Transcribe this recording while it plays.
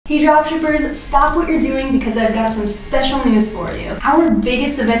Hey dropshippers, stop what you're doing because I've got some special news for you. Our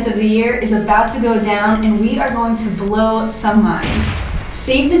biggest event of the year is about to go down and we are going to blow some minds.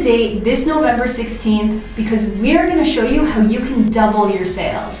 Save the date this November 16th because we are going to show you how you can double your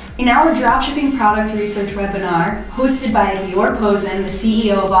sales. In our dropshipping product research webinar, hosted by Lior Pozin, the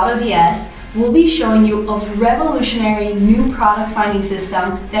CEO of AutoDS, we'll be showing you a revolutionary new product finding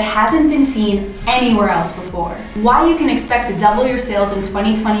system that hasn't been seen anywhere else before. Why you can expect to double your sales in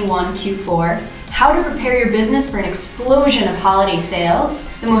 2021 Q4, how to prepare your business for an explosion of holiday sales,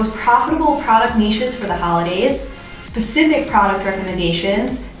 the most profitable product niches for the holidays, specific product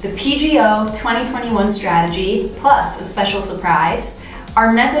recommendations, the P.G.O 2021 strategy, plus a special surprise,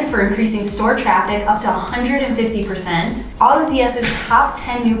 our method for increasing store traffic up to 150%, AutoDS's top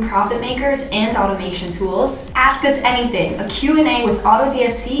 10 new profit makers and automation tools, Ask Us Anything, a Q&A with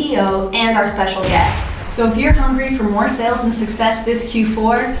AutoDS CEO and our special guest. So if you're hungry for more sales and success this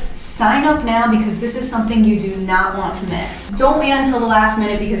Q4, sign up now because this is something you do not want to miss. Don't wait until the last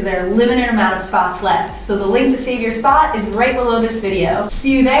minute because there are a limited amount of spots left. So the link to save your spot is right below this video.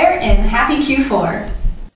 See you there and happy Q4.